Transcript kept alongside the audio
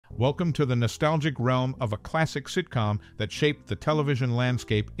Welcome to the nostalgic realm of a classic sitcom that shaped the television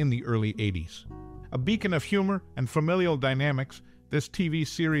landscape in the early 80s. A beacon of humor and familial dynamics, this TV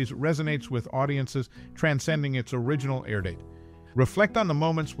series resonates with audiences transcending its original airdate. Reflect on the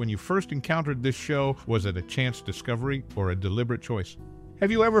moments when you first encountered this show. Was it a chance discovery or a deliberate choice?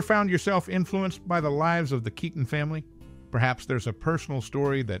 Have you ever found yourself influenced by the lives of the Keaton family? Perhaps there's a personal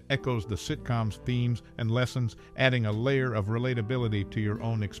story that echoes the sitcom's themes and lessons, adding a layer of relatability to your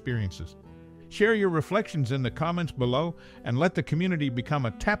own experiences. Share your reflections in the comments below and let the community become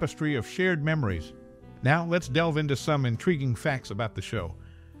a tapestry of shared memories. Now let's delve into some intriguing facts about the show.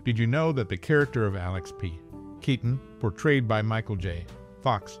 Did you know that the character of Alex P. Keaton, portrayed by Michael J.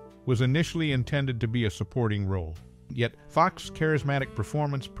 Fox, was initially intended to be a supporting role? Yet Fox's charismatic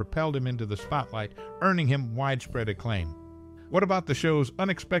performance propelled him into the spotlight, earning him widespread acclaim. What about the show's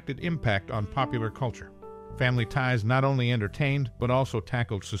unexpected impact on popular culture? Family Ties not only entertained, but also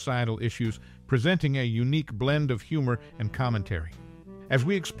tackled societal issues, presenting a unique blend of humor and commentary. As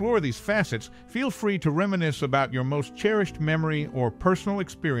we explore these facets, feel free to reminisce about your most cherished memory or personal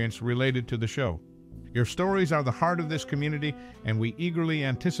experience related to the show. Your stories are the heart of this community, and we eagerly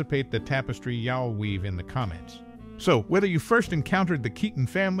anticipate the tapestry y'all weave in the comments. So, whether you first encountered the Keaton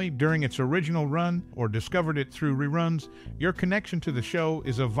family during its original run or discovered it through reruns, your connection to the show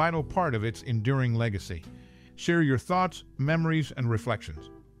is a vital part of its enduring legacy. Share your thoughts, memories, and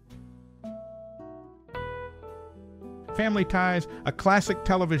reflections. Family Ties, a classic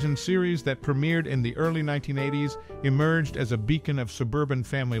television series that premiered in the early 1980s, emerged as a beacon of suburban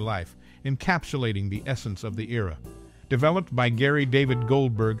family life, encapsulating the essence of the era. Developed by Gary David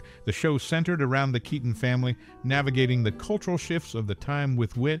Goldberg, the show centered around the Keaton family, navigating the cultural shifts of the time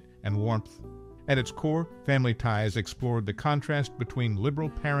with wit and warmth. At its core, Family Ties explored the contrast between liberal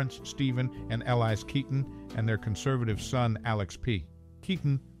parents Stephen and Elyse Keaton and their conservative son Alex P.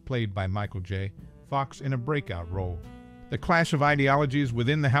 Keaton, played by Michael J. Fox in a breakout role. The clash of ideologies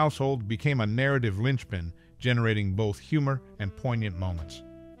within the household became a narrative linchpin, generating both humor and poignant moments.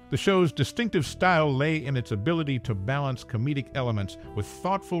 The show's distinctive style lay in its ability to balance comedic elements with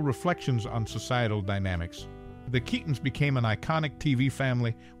thoughtful reflections on societal dynamics. The Keatons became an iconic TV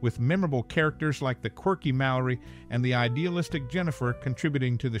family, with memorable characters like the quirky Mallory and the idealistic Jennifer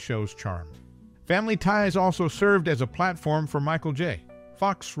contributing to the show's charm. Family Ties also served as a platform for Michael J.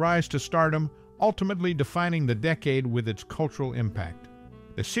 Fox's rise to stardom, ultimately defining the decade with its cultural impact.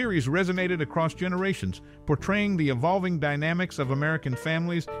 The series resonated across generations, portraying the evolving dynamics of American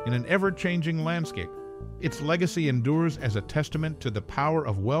families in an ever-changing landscape. Its legacy endures as a testament to the power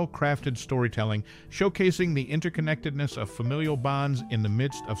of well-crafted storytelling, showcasing the interconnectedness of familial bonds in the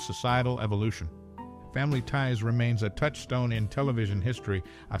midst of societal evolution. Family Ties remains a touchstone in television history,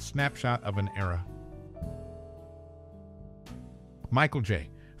 a snapshot of an era. Michael J.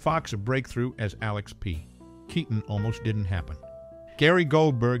 Fox's breakthrough as Alex P. Keaton almost didn't happen. Gary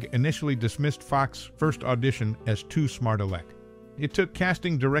Goldberg initially dismissed Fox's first audition as too smart-aleck. It took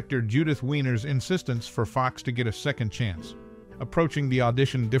casting director Judith Weiner's insistence for Fox to get a second chance. Approaching the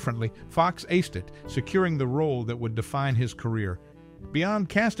audition differently, Fox aced it, securing the role that would define his career. Beyond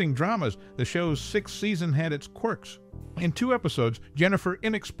casting dramas, the show's sixth season had its quirks. In 2 episodes, Jennifer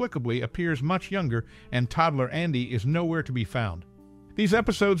inexplicably appears much younger, and toddler Andy is nowhere to be found. These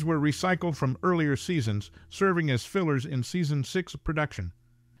episodes were recycled from earlier seasons, serving as fillers in Season 6 production.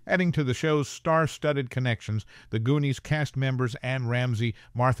 Adding to the show's star-studded connections, the Goonies cast members Ann Ramsey,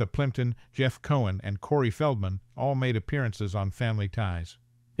 Martha Plimpton, Jeff Cohen, and Corey Feldman all made appearances on Family Ties.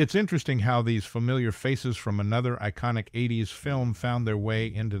 It's interesting how these familiar faces from another iconic 80s film found their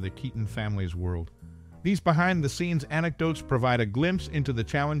way into the Keaton family's world. These behind-the-scenes anecdotes provide a glimpse into the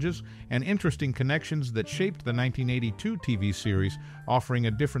challenges and interesting connections that shaped the 1982 TV series, offering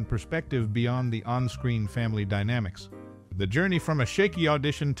a different perspective beyond the on-screen family dynamics. The journey from a shaky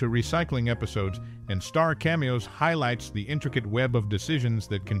audition to recycling episodes and star cameos highlights the intricate web of decisions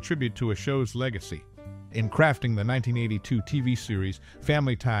that contribute to a show's legacy. In crafting the 1982 TV series,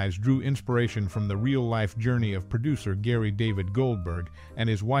 Family Ties drew inspiration from the real-life journey of producer Gary David Goldberg and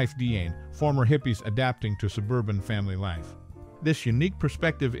his wife Deanne, former hippies adapting to suburban family life. This unique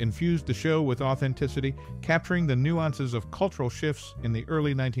perspective infused the show with authenticity, capturing the nuances of cultural shifts in the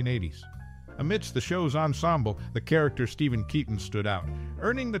early 1980s. Amidst the show's ensemble, the character Stephen Keaton stood out,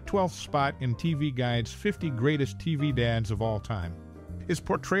 earning the 12th spot in TV Guide's 50 Greatest TV Dads of All Time. His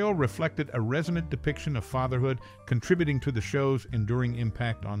portrayal reflected a resonant depiction of fatherhood, contributing to the show's enduring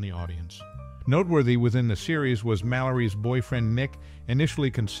impact on the audience. Noteworthy within the series was Mallory's boyfriend Nick, initially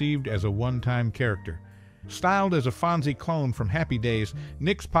conceived as a one-time character. Styled as a Fonzie clone from Happy Days,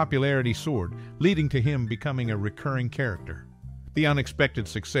 Nick's popularity soared, leading to him becoming a recurring character. The unexpected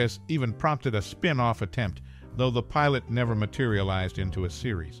success even prompted a spin-off attempt, though the pilot never materialized into a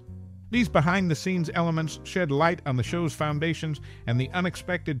series. These behind-the-scenes elements shed light on the show's foundations and the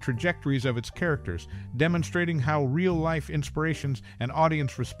unexpected trajectories of its characters, demonstrating how real-life inspirations and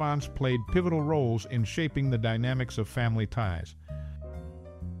audience response played pivotal roles in shaping the dynamics of family ties.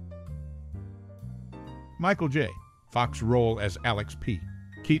 Michael J. Fox's role as Alex P.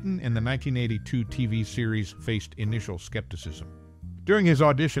 Keaton in the 1982 TV series faced initial skepticism. During his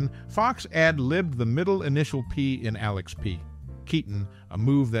audition, Fox ad-libbed the middle initial P in Alex P. Keaton, a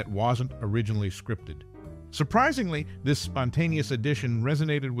move that wasn't originally scripted. Surprisingly, this spontaneous addition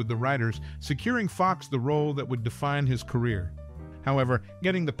resonated with the writers, securing Fox the role that would define his career. However,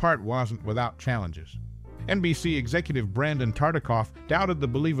 getting the part wasn't without challenges. NBC executive Brandon Tartikoff doubted the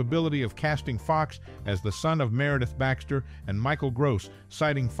believability of casting Fox as the son of Meredith Baxter, and Michael Gross,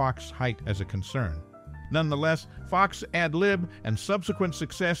 citing Fox's height as a concern. Nonetheless, Fox's ad-lib and subsequent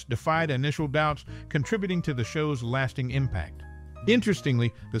success defied initial doubts, contributing to the show's lasting impact.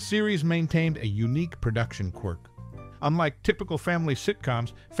 Interestingly, the series maintained a unique production quirk. Unlike typical family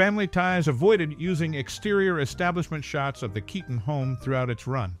sitcoms, Family Ties avoided using exterior establishment shots of the Keaton home throughout its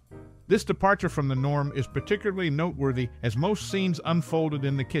run. This departure from the norm is particularly noteworthy as most scenes unfolded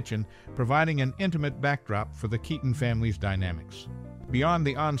in the kitchen, providing an intimate backdrop for the Keaton family's dynamics. Beyond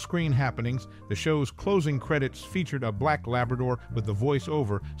the on-screen happenings, the show's closing credits featured a black Labrador with the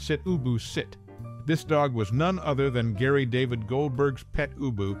voice-over, "Sit Ubu Sit." This dog was none other than Gary David Goldberg's pet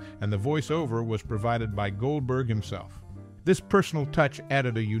Ubu, and the voice-over was provided by Goldberg himself. This personal touch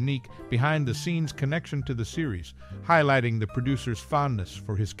added a unique, behind-the-scenes connection to the series, highlighting the producer's fondness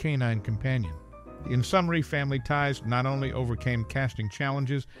for his canine companion. In summary, Family Ties not only overcame casting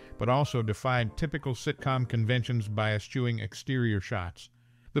challenges, but also defied typical sitcom conventions by eschewing exterior shots.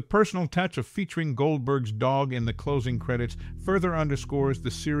 The personal touch of featuring Goldberg's dog in the closing credits further underscores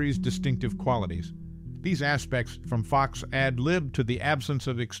the series' distinctive qualities. These aspects, from Fox ad-lib to the absence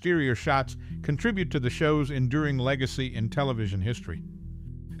of exterior shots, contribute to the show's enduring legacy in television history.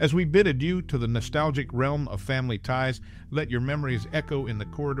 As we bid adieu to the nostalgic realm of Family Ties, let your memories echo in the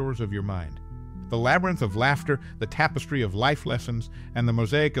corridors of your mind. The labyrinth of laughter, the tapestry of life lessons, and the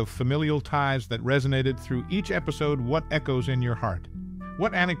mosaic of familial ties that resonated through each episode, what echoes in your heart?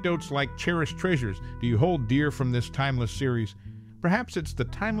 What anecdotes like cherished treasures do you hold dear from this timeless series? Perhaps it's the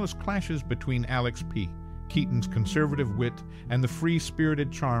timeless clashes between Alex P., Keaton's conservative wit, and the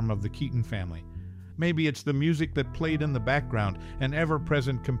free-spirited charm of the Keaton family. Maybe it's the music that played in the background, an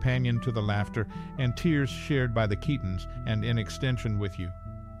ever-present companion to the laughter and tears shared by the Keatons and in extension with you.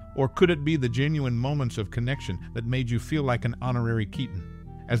 Or could it be the genuine moments of connection that made you feel like an honorary Keaton?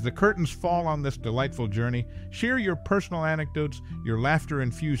 As the curtains fall on this delightful journey, share your personal anecdotes, your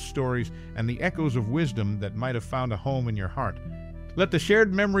laughter-infused stories, and the echoes of wisdom that might have found a home in your heart. Let the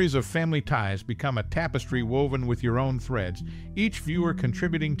shared memories of Family Ties become a tapestry woven with your own threads, each viewer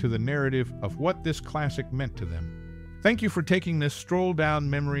contributing to the narrative of what this classic meant to them. Thank you for taking this stroll down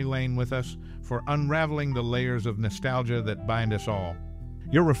memory lane with us, for unraveling the layers of nostalgia that bind us all.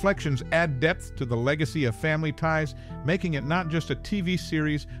 Your reflections add depth to the legacy of Family Ties, making it not just a TV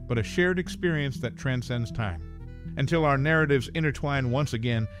series, but a shared experience that transcends time. Until our narratives intertwine once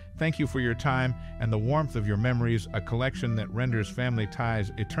again, thank you for your time and the warmth of your memories, a collection that renders Family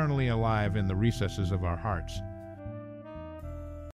Ties eternally alive in the recesses of our hearts.